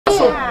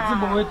so.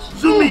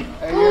 Zumi.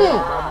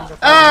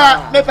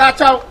 Me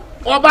bacha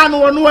oba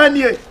no wonu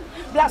anie.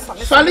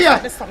 Salia.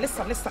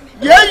 Listen.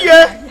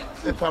 Yeah.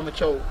 Me pa me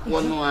chow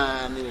wonu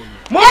ani.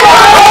 Come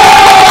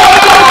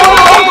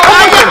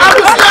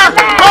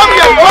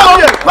here.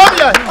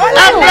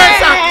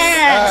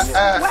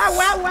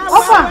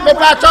 Me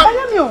bacha.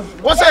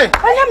 What's say?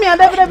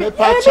 Me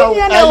bacha.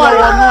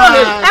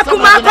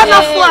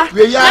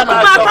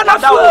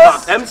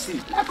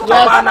 MC.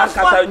 Obana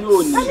kasa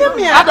nyoni.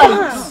 Adam.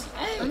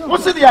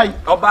 What's the eye?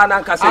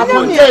 Obana kasa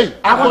nyoni.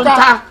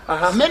 Akonta.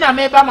 Me na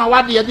me ba ma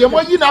wade de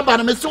mo yi na ba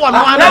na me so no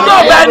ana.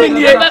 No ba ni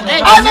nie.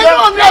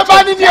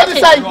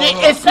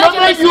 It's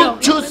not you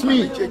choose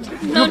me.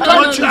 You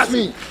don't choose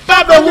me.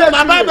 Baba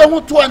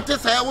who 20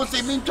 say I will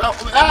say me to.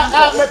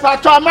 Me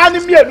pato man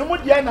mi enu mu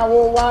de na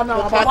wo wa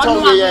na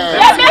pato ye.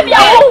 Maybe I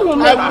who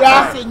me.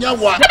 I say nya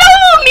wa. Me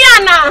me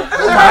ana.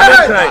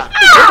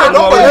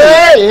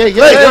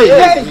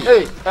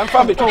 Hey. I'm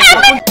from me to.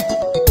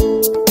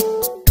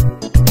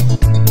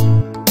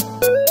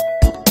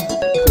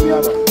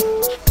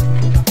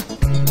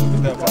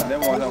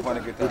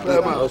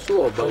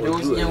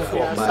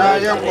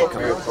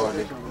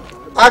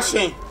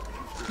 Action.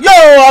 Yo,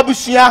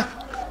 abusia.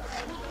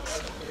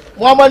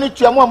 Mo ni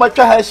tua mo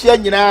matwa ha hia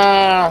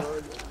nyina.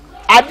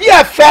 Ade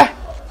afa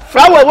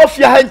frawa wo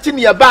fia ha nti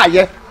ne ya ba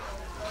ye.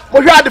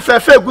 Mo hwa ade fa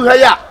gu ha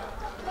ya.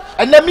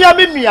 Enamia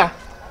memia.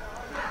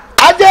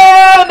 Ade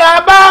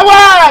na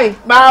bawai,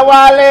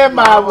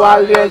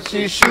 mawale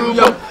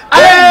shishumo.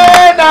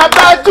 Ade na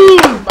batu,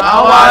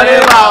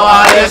 mawale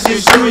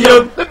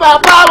shishumo.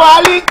 Papa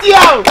wali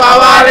tiao,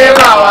 mawale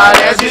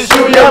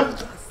shishumo.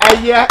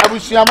 Aye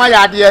abusia ma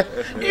ya de.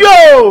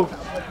 Yo!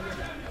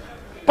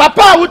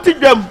 Papa wuti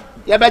dwam.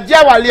 Ya beje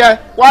wale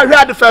wa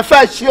hwa de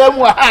fa hia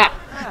mu ha.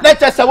 Na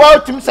chese wa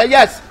otum say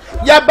yes.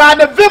 Ya ba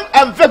na vim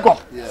and vigor.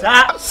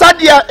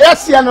 Sadia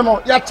esia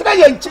no ya kire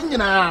ye nchi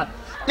nyina.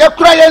 Ya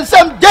kura ye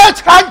nsam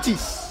date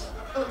hunties.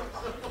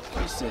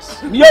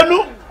 Jesus.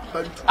 Mienu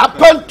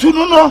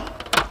apantunu no.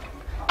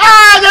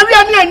 Ya wi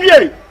ani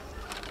anwie.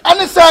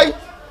 Ani say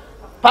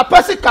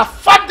papa sika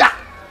fada.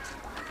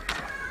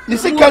 Ni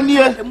sika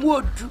nie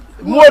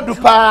modu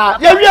pa.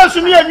 Ya wi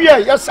asu ni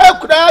anwie ya say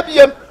kura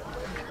biem.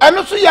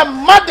 Eno so ya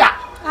mother.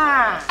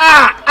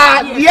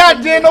 Dia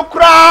de no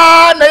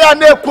kura na ya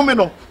na ekumi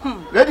no.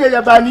 Ready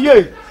ya ba ni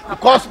ye.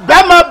 Because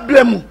Bama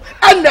blemu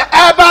and the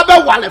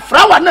Ababa Wale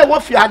Flower never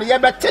fear the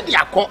Abba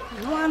Tediaco.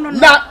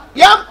 Now,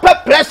 young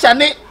pressure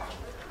ne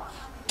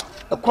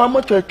a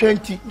quamma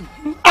 20.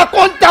 I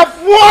can't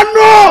have one.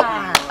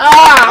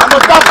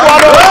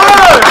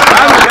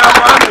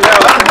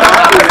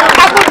 I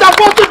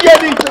could to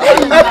get it.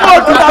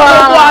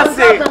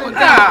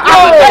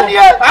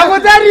 I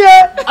will tell you,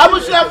 I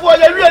will share for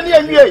your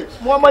real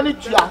more money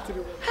to you.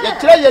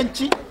 Tray and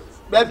cheap,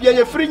 baby,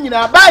 you're free in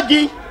a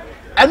baggy.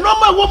 And no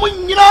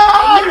woman, you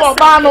know, your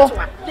bano.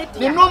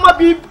 The normal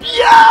be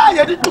beer,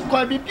 you did to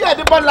call me beer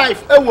the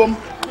life, a woman.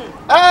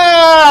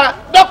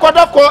 Doko,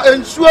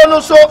 and Suano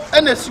so,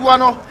 and a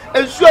Suano,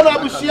 and Suano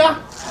Busia.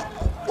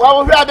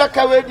 While we rather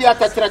carry the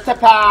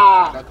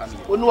Atatapa,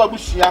 Unua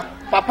Busia,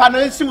 Papa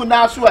Nancy will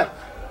now swear,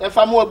 if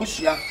I'm more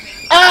Busia.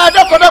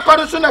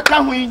 Doko, soon I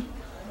can win,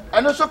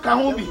 and also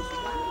can be.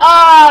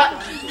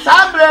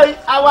 Sabre,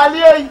 our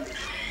lay, you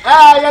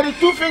had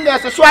 2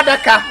 fingers, a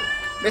swadaka.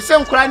 The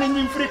same crying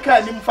in Africa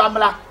and in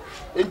Famla,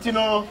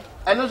 Intino,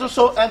 and also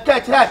so and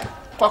cat head,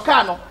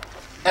 Cocano,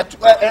 at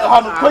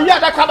Koya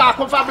da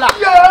Cabako Fabla.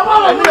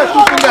 And you are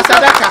 2 fingers at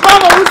that.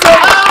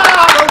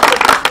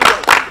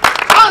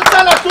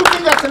 Answer 2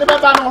 fingers in the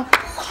Babano.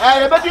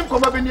 I bet him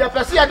come up in the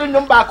Apasi, I don't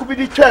know back could be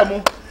the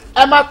chairman.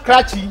 Emma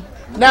Cratchy.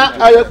 Now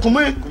I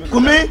kumi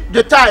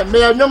the time,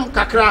 may I know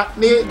Kakra,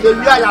 near the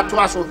Yaya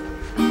Twasso.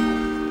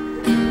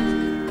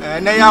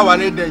 And they are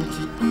one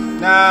identity.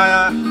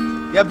 Now.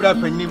 Ya bra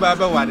panni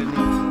baba wade ni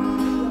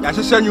ya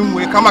hyehyɛ nwum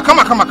we kama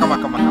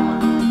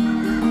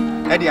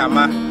edi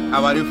ama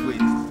aware fuyi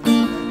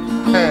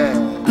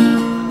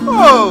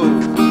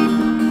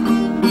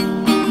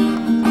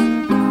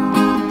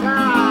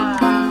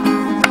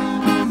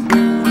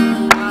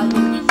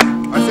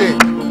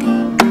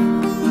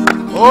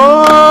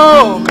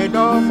me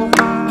do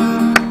pa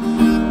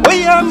we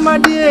am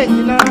die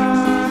nyina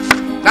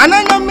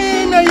nana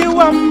nyame na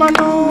yiwa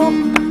mano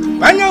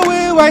wanya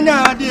we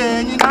wanya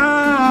die nyina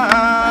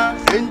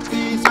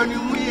enti soni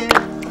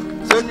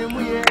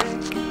muye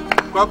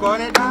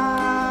kokore da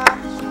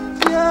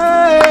ye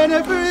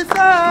ne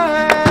frisa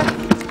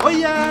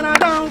oya na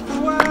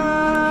dankuwa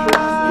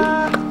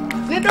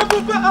ne do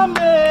buba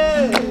ame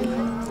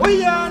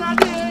oya na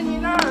die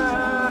nyina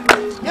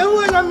ye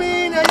wanya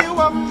me na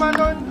yiwa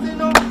mano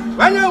ntino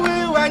wanya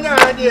we wanya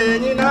die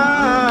nyina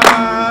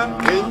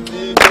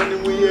enti soni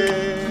muye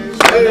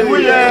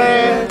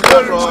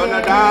corona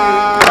da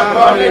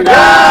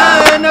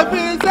na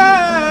pizza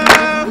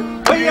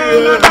we are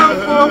not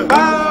for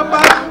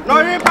papa no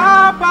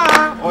papa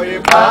oi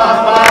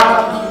papa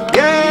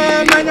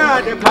yeah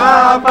manya de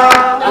papa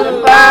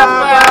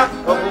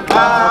oh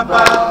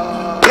papa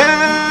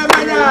yeah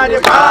manya de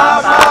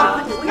papa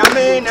na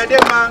me de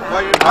man,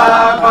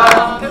 papa.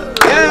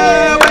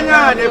 Yeah, when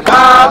you're the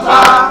papa.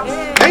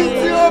 Ain't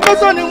you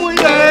person who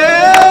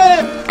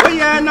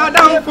we are not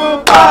down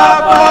for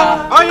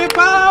papa. Oi,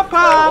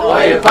 papa.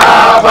 Oi,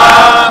 papa.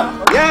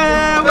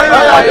 Yeah, when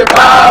you're the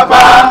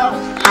papa.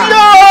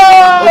 Yo,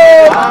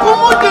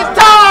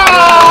 Kumukita.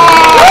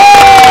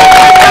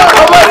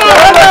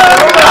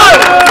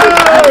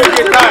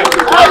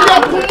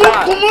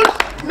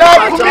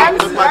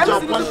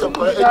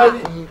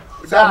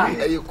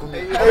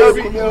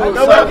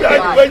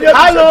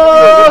 Hello.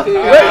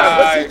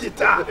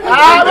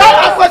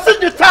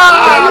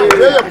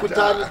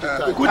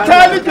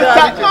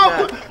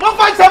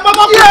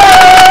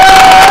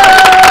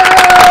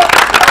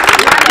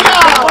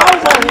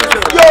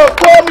 Yo,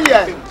 come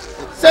here.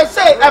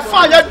 Say, I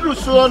find that you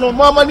so no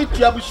more money to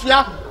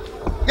Abushia.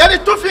 You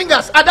have 2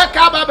 fingers.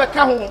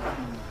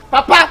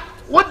 Papa,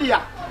 what do you?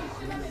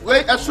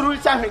 Wait, a through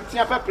it and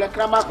tia pepper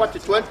crama to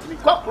 20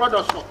 cock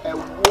products and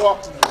war.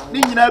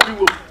 Ning every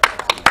woman.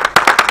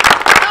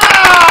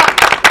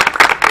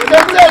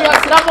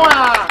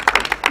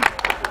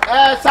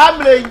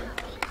 Assembly.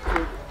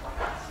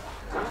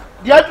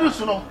 The address,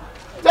 no.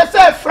 They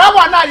say,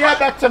 Flower, now you have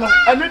better,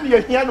 and then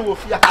you're here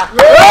with your hat.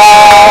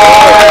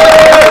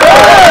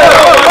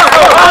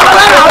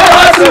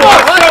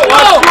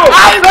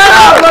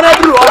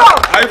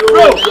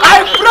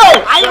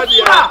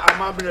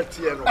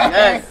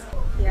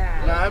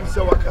 I'm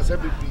so what can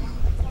be.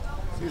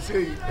 You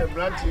say, the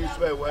branch is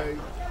where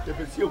the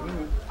Bessie who,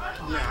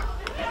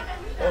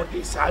 or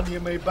this idea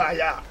may buy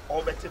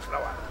or better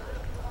flower.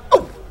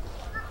 Oh,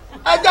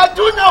 I got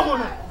to know.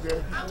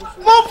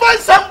 Move for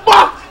some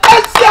box.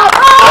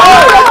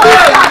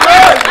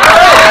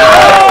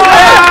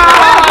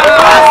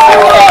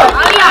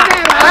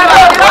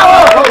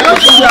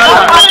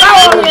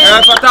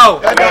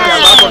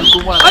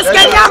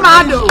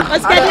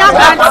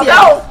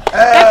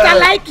 Dr.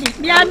 Likey,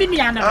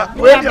 Miamiana.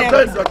 Where your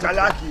friend, Dr.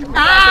 Lucky?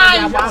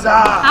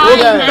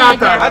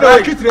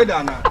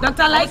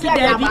 Dr. Likey,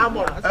 Debbie.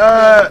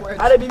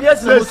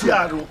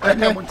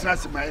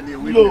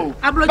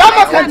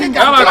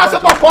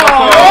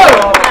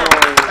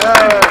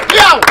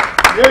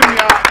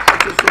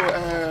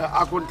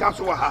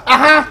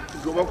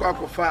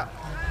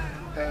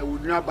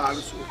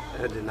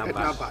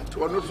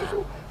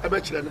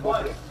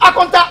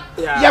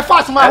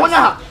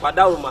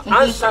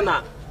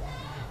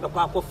 no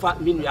kwa fa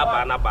minu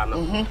abana bana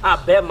a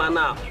be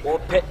mana wo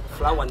pe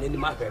flower nani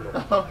ma hwe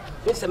no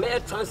we se me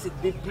transit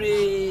bebre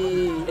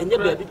enye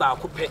ba bi ba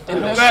ko pe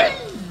eno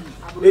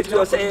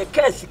etu say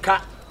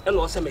kasika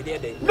eno se me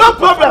de no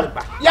problem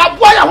ya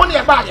boy ya ho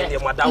ne ba de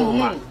madawo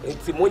ma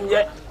enti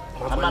monye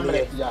mama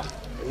me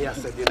ni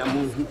asede na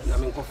munhu na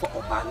me nkofo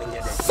oba ne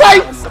nye de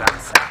say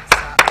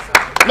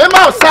me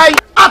ma say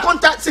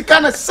akonta sika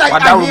na say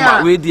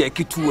ahia we dey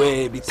kitu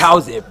be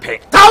 1000 pe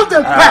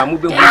 1000 pe mu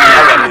be hu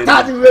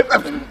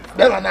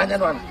be na anya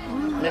no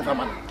ne fa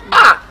man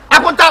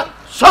akonta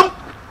som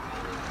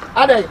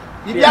ade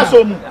bibia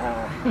so mu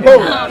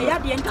ya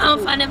de nkan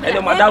fa ne me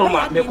madawo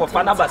ma me ko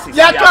fa na ba sisi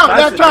ya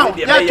tron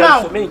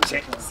me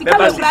nche be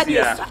ba sisi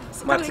ya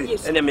mate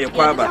ene me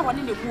kwa ba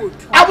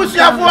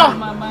abusiafo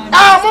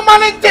mo ma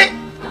ne nte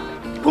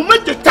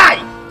commit the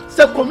time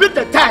se commit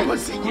the time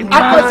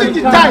akwasi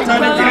the time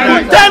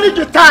turn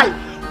the time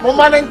mo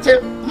ma ne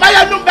nte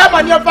maya no be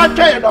ma ne fa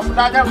twa do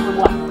funa nya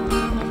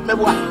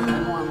meboa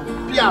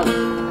bia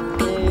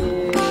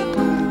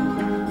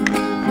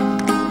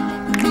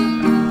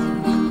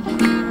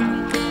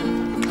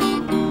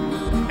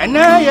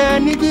Anaya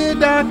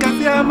nigida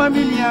kafia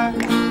mamilia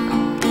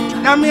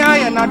Namia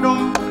ya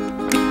nadom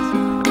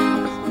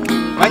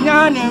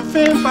Wanyane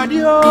mfimpa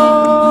dio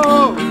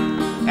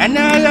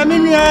Anaya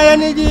minia ya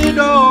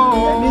nigido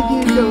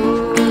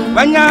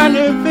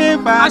Wanyane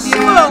mfimpa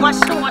dio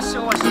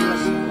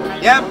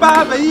Ya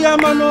baba ya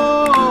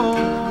mano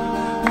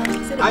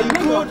I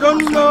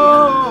don't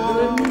know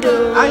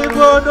I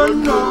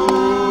don't know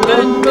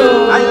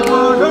I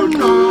don't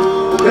know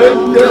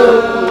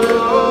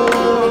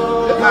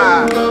I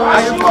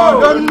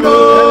don't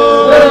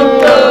know. I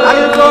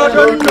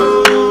don't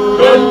know.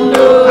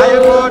 I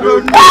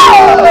don't know.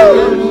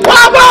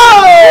 Bravo!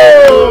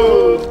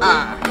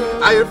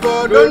 I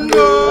don't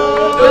know.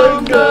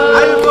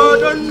 I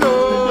don't know.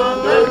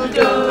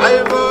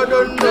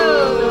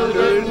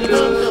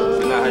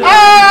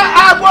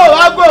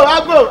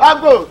 I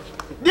go.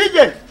 DJ,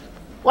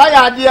 why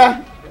are there?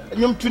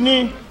 You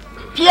tuni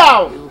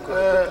piao.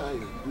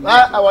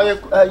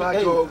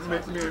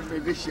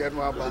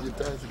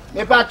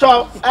 Me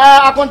pacho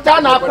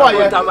akonta na akọ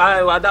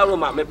ye wa da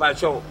roma me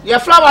pacho ye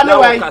flower ne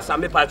wai kasa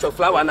me pacho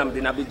flower na me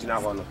na be gina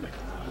ho no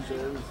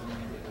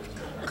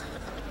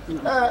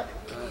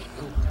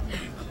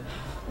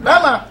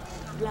mama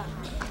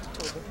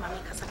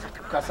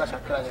kasa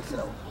kakra ye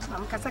sira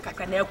mam kasa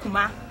kakra na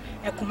ekuma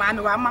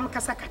me wa mam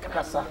kasa kakra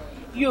kasa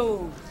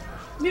yo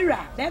mira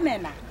be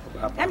mena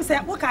em say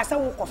wo ka say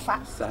wo kofa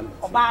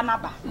oba na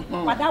ba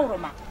wada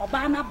woroma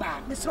oba na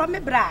ba me so me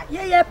bra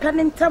ye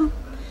penentem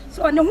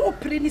so ne ho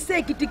pre ni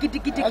say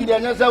gidi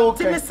anya say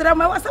okay ti mesra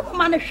ma wasa mo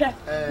ma ne hwe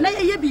na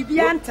ye bibi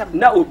antam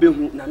na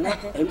obehu na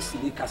MC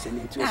ni kase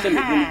ni ti o se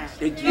me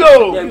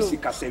yo MC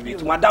kase wi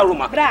to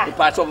madaroma e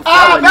pa cho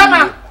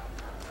bema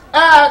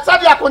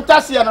sadi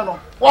akontase ye no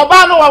wo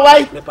ba no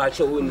wawai me pa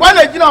cho woni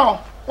wona gina ho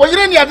wo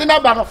yire ni ade na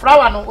ba no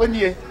flower no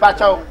onie pa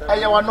cho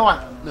eye wono a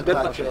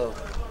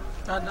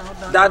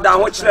da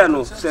ho kire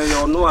no se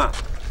yo no a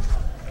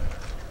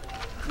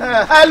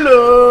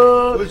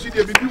hello o si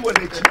de bibi wo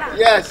na chi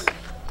yes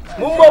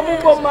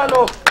mumbo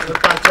mano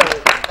pa cho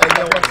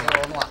eye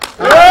wono a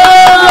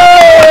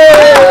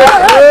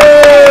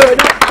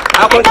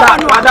akonta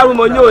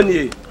madaroma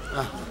nyoni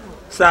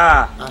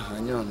sa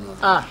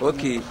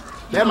okay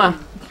bema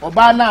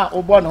oba na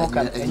obo no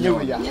ka enye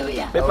we ya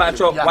me pa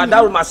cho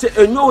madaroma se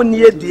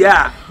enyoni edi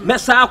a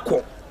mesa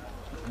akọ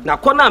na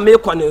kona me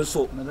kọ ne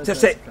nso se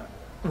se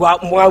wa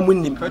mo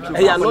amunim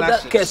e ya no da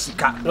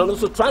kesika no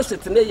so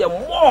transit ne ye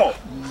mo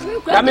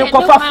na me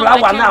kofa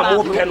flower na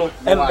mo pe no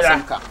embra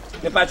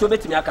me pa cho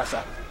betimi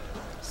akasa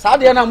sa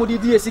de na mo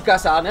didi esika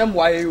sa na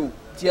mo aye o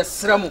ti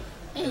esrem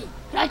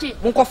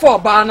mo kofa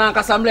oba na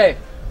akasa mle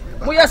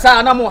mo ye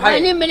sa na mo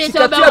hai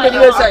sikatia be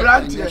le sai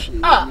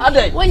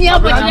adai woni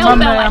abotire wo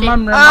be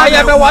wale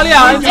ya be wale a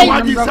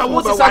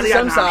wo sa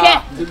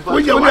wo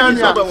ye wani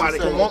so be wale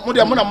mo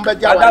de mo na mo be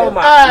ja wale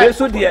me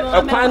so de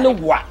akwan no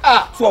wa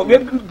so me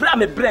bra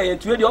me bra ye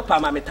tu e de opa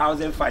ma me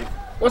 1500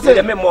 wo se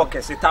de me mo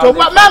kese 1000 to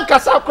man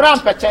kasa kura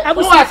mpɛkyɛ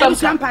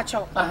abusa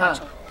mpacho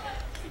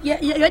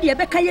ye de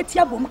be kan ye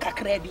tia bom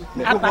kakra bi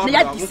aba na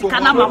ya disika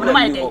na mama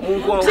mai de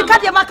sika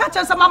de maka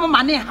chansa mama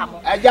mane ha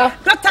mo aja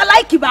dr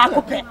like ba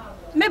akopɛ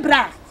me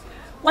bra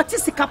what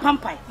is sika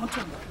pampai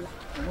moto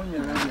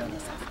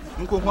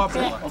nko ho afa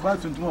oba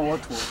tuntum o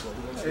woto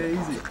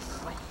easy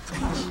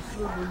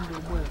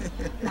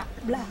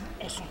bla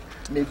eso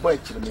me boy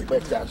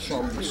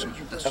action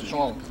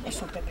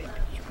pepe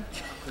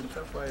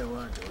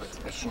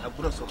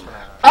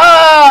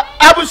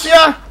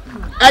abusia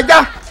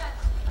aja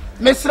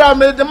mesra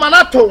me de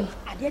manato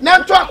na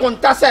nto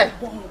akonta se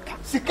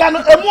sika no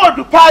emu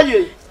odu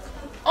paaye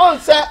on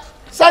se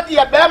sadi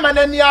ya be ma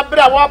na ni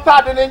abra wa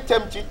paade ne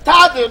ntemchi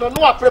taade no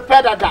no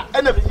prepare dada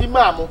ena bi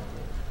ma mo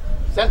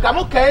se nka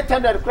mo kai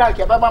tender crack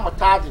ya ba ma mo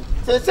taade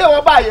se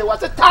wo ba ye wa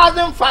se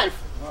 1005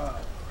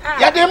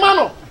 ya de ma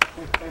no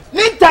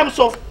ni ntam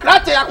so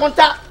krate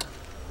akonta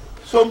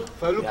som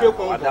falu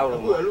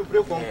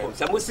pre kon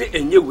se mo se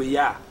enye we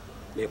ya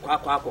me kwa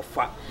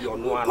fa yo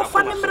no ana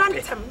fa ne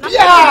mrantem na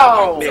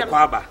me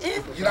kwa ba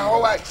gira ho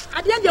wai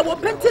ade ade wo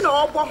penti na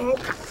obo ho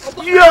ka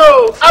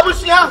yo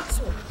abusia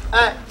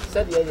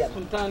said ya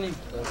kuntani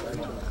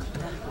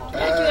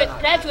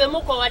Tatu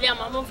mo ko wade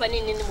ama mo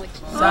fani ni mo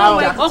ti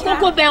sawa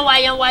okoko ben wa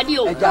yan wade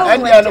o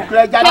ende no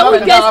kura ja na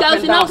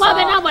guest na kwa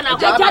be na bona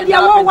ja de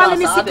wo wale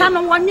ni sika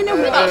no wonye ne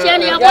hu se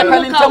ne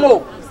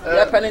yakon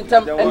ya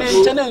penintem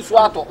ene chene nsu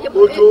ato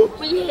ojo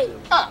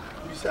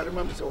bisare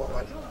ma se wa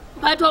wale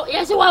pato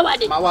yesi wa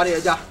wade ma ware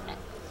eja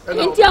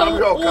enti o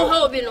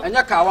ho bi no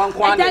enya ka wan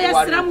kwa na ne ya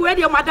ware sram we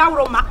de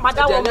madawro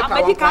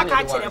medika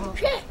ka kire mo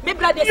me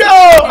bra de yo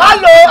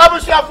hello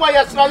abusia fo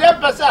ya sra ya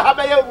pese ha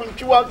be ya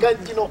wuntwi wa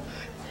ganti no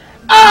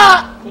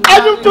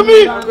ajum to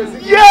me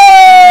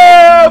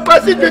yeah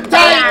pasi the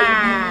time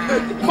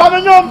for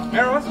me nyom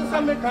ero so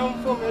sa me kan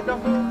fo me da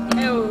fo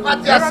what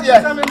you see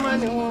sa me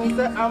mani hu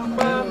se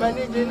ampa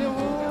mani jeni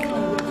hu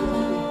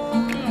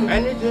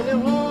ani jeni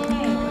hu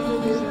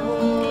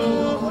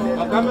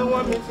akame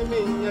wa mi ti mi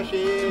nya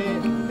she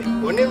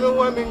oni mi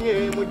wa mi nye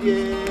mu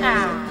die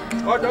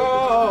odo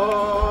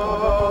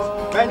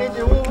mani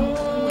ji hu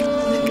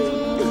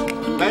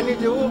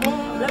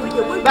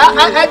ba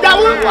aja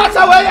wu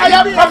wasa we aya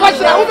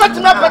professional wu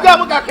betima pega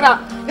mu kakra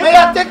me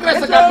ya take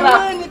rest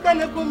kakra ni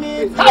kana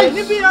kumi hai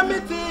ni bi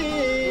amiti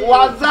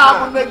waza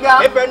mu mega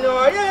ebe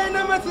no ye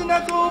na masina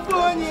tu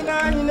boni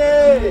na nyine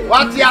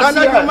what you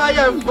kana see juma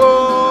ye fo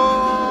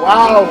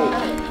wow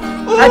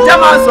aja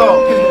maso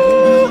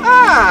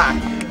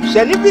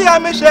sheni bi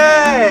amishe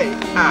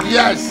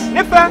yes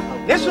nifa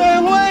neso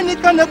ehun ni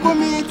kana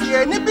kumi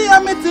tie ni bi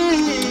amiti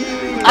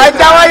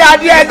ajawa ya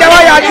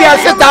dia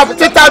sita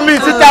mi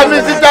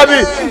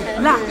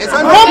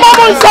mama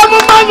mo samu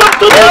manyo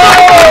to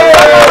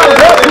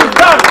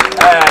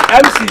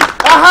MC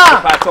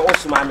pa to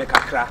osuma me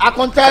kakra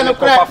akonta no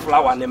kra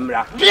flower ne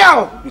mra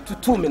piao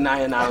bitutu me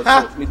nan na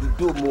so me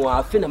do mu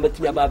afi na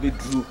matimi aba be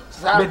duru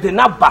me de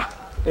na ba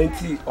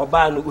enti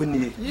oba no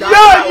onie yeah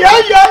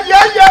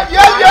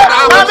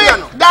mami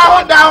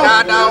down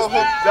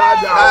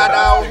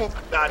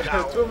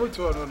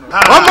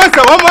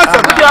one more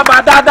time dia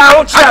ba da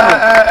o chia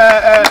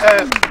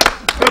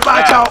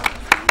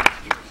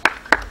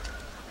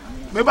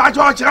me ba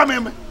cha chira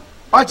me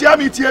ochia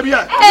mi tie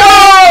bia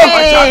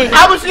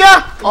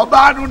abusia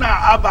oba no na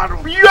abaro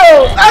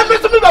yo emi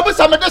so mi babu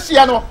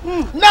samedesia no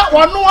na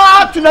wono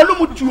atuna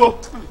lumutuo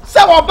se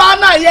oba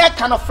na ye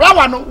kana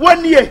flower no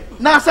wonie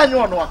na asanye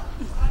wono a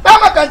ba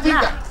maka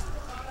jinga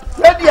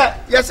wedia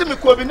yesi mi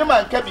ko bi ne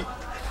man ka bi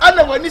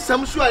ana wani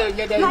samsu a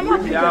yenye da ya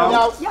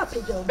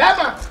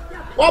bema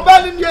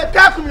Obani ni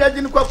takum ya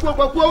jini kwa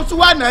so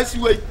wa na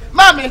asiwe.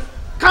 Mami,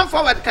 come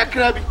forward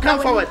kakrabi, come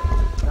forward.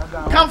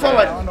 Come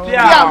forward.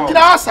 Yeah,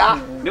 kina asa.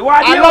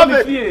 I love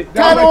it.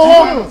 Turn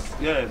home.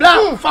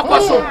 Blah,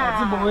 focus.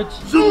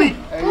 Zumi.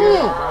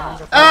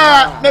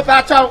 Me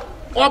ba chaw.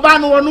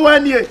 Obanu wonu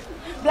ani.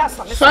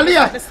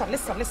 Salia.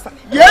 Listen.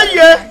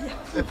 Yeah.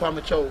 Me pa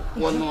me chaw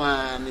wonu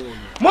ani.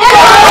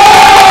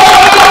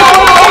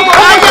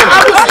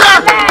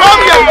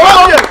 Come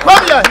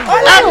here.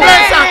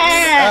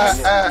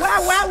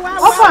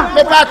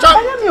 Me pa chaw.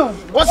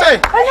 What's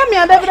it?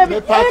 Me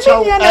pa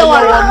chaw.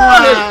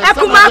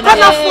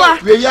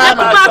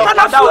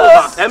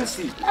 MC.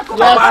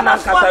 Obana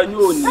kasa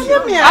nyoni.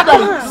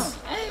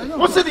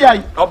 What's it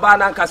there?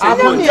 Obana kasa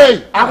nyoni.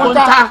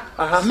 Akonta.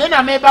 Me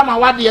na me ba ma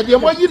wade ye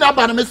mo yi na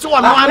ba na me se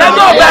wonu ana.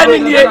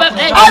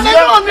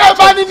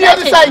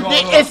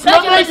 It's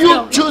not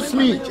you choose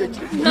me.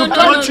 You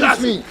don't choose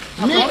me.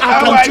 Me, I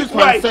can choose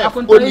myself.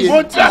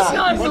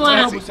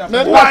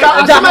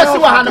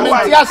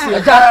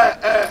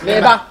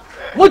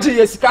 Muji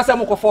yesika se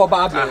moko for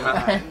ba ba.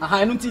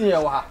 Aha enu ntinye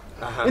wo ha.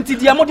 Nti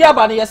dia mo dia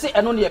ba ne yese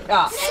eno ne ye pe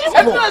a.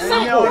 Eh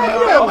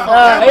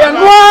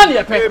no ne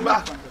ye pe.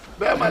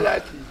 Be ma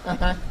laki.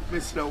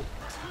 Mislo.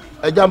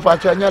 E jam pa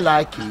cha nya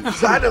laki.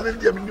 Sa da me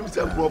dia minim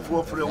se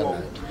brofo frɛ wo.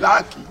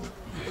 Laki.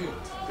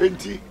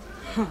 Enti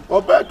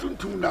oba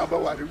tuntum na ba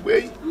ware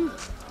wey.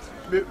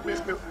 Me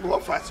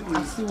fast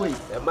way.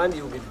 A man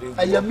you be doing.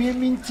 I am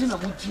minti na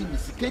muji mi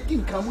sika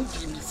kinka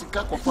muji mi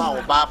sika ko fa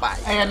o baba.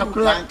 I no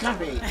kula nka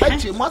be.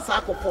 Bachi mo sa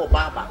ko fa o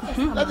baba.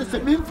 That is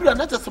me mfira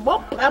na just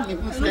mo pam me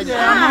hu sika.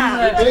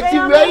 Eti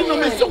wey no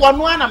me se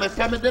wono ana me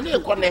pam de na e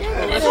ko ne.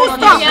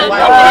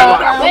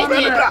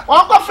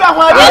 On ko fra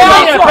ho ade.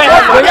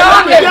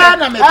 Ya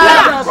na me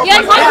pam.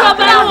 Yes,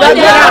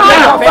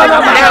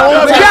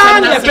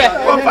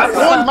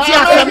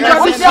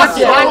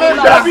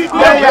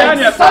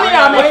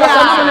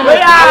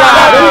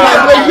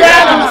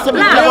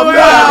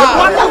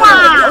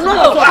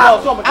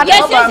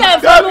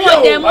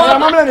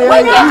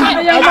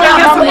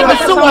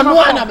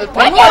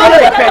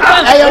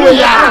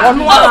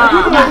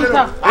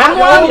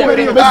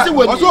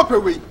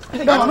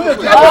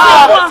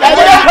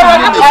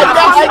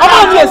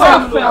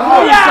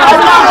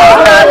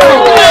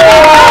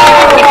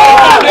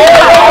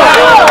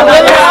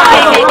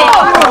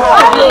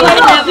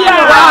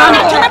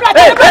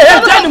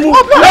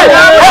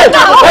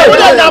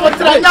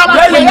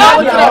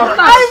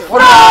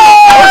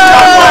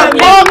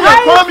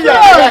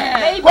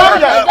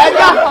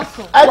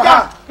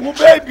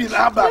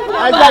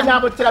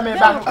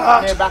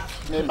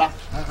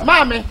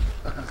 Mami,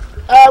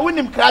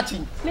 winim krachi.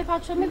 Me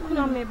pacho me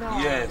kuna me ba.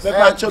 Yes. Me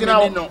pacho me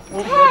no.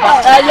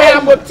 Ye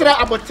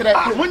abotre.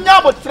 Munya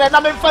abotre na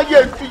me fa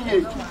ye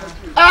nfiye.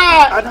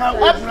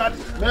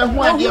 Me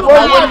hu ade ba.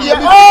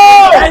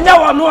 Enya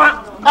wono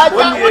a.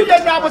 Aja uye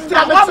na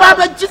abotre me fa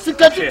ba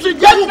jisika tutu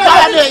je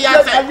nka na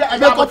ya se.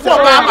 Me ko fo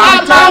ba.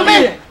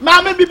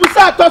 Mami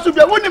bibusa to so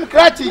be winim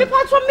krachi. Me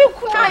pacho me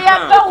kuna ya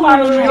ba wa.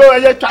 Yo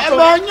ye twa so.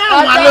 Nya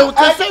wale o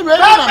te se we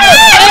na.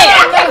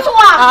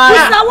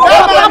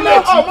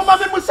 Mama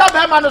me musa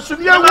be ma no so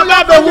ni ewu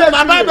na be hu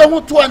mama be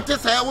hu 20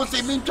 say wo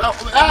se mi ntwa.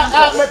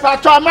 Me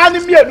pacho ma ni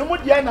mienu mu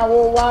de na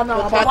wo wa na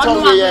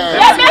pacho ye.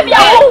 Ya be bia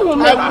wo hu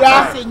me.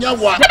 Awura se nya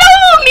wa. Me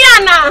wo mi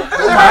ana.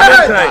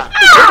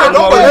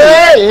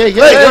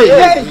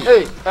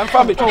 Hey. I'm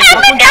from it.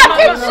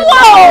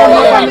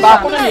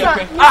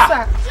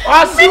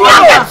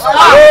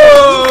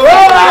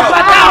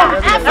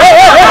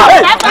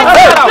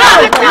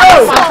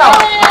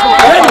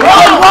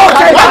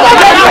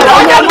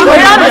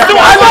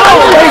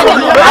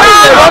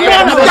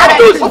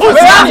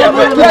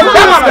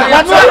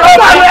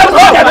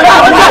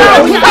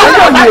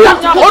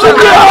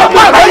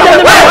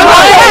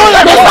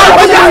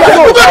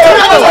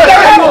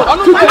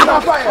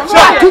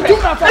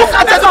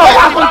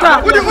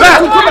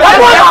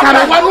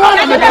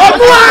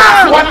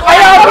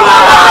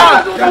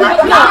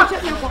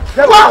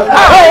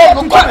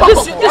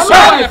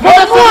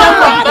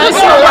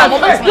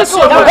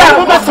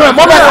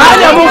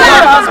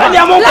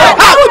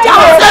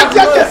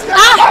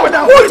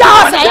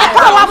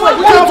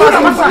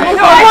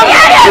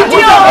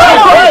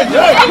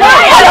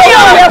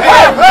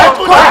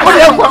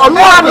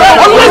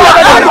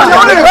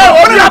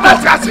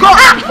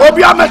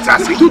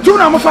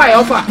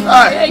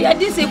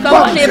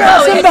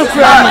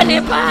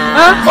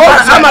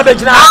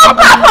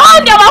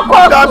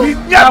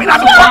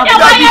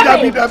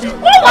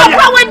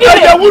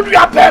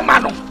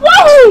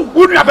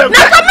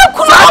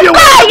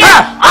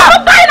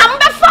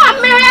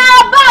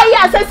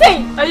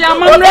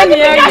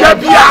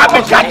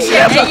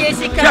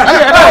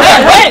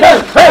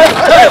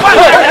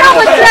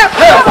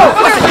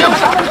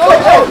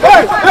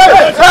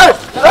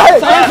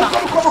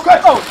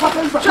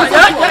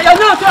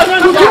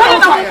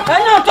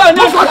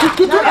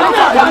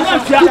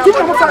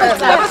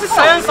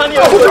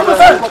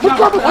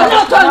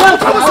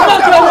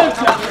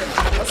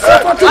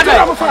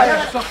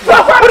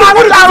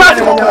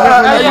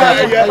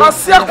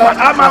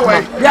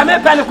 dia me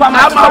pen kwa ma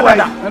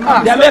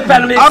dia me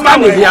pen me ska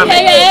me dia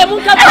mun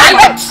ka ma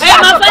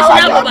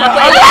fashion abu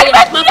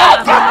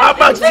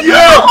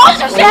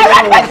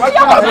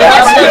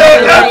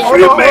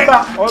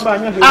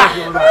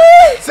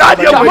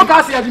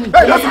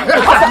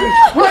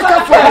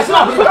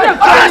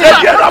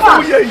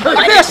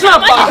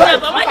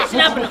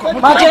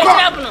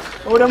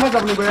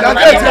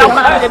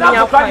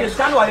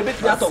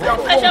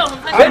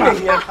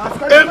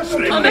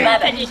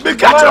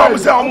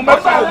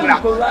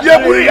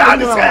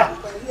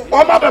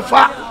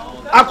ba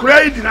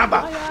Akura yi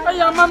dinaba.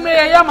 Aya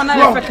mamre ya mana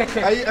ya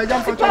fekeke.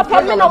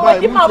 Papa mi no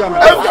body ma pro.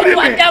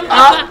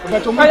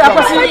 Aya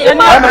pasi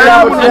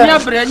enya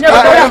bre enya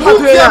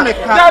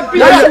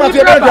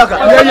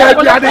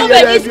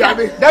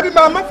Dabi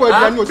mama for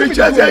aduane o.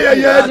 Picture say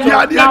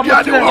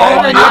aduane.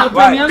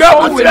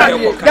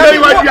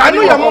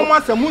 Ya mo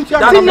asem muntia.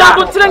 Tinya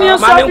bo tre ne so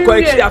ma ne ko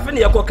akiri afi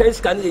ne yekọ kan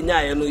sika ne nya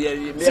ye no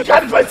ye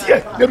Sika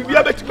fatie. Na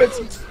bibia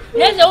betibeti.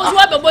 Yes, I was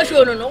what the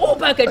show no. Oh,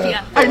 packet here.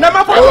 Ai na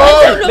ma for.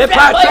 me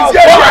pa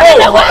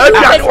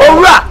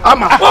Owura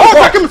ama.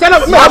 Kim sana.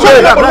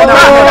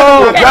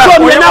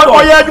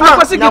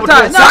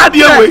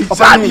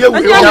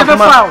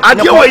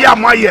 Adie we ya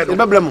moye no.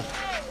 Beblem.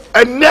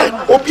 Enne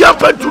obi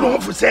apantu no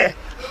fu se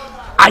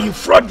ayi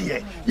fraud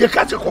ye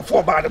ka che ko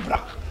for ba de bra.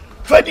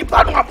 Fedi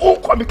pa no o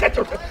ko mi ka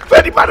che.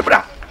 Fedi pa de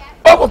bra.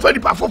 O ko fedi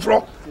pa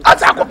foforo.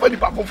 Ata ko fedi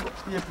pa foforo.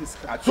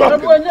 So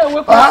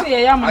we ko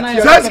se ya mana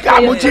ya. Sasa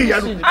ka mo chi ya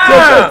no.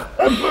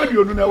 Amfani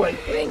onu na wai.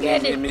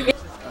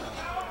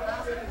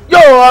 Yo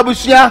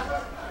abusia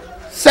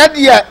said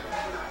ye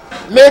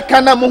make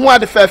na mo ho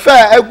ade fefe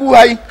agu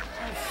hai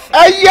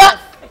aya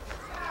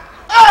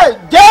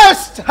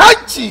just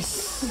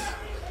hunches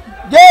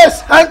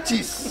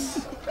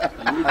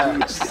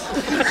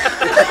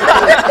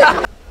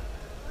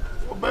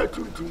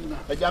Obetuntun na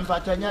ejampa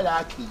tanya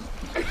laki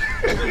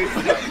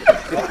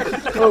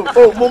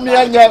oh mummy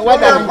anya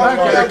wada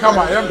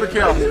kama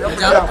yempeke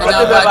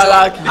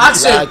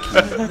action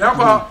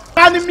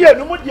ani mie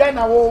no mu dia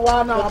na wo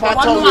wa na ba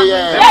to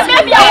ye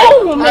Baby,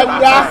 I won't me.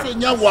 awura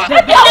senya wa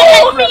Baby, I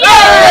won't me.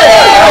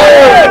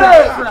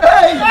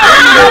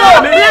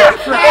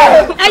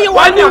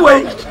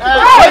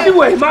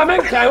 anyway ma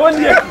men kai won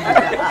ye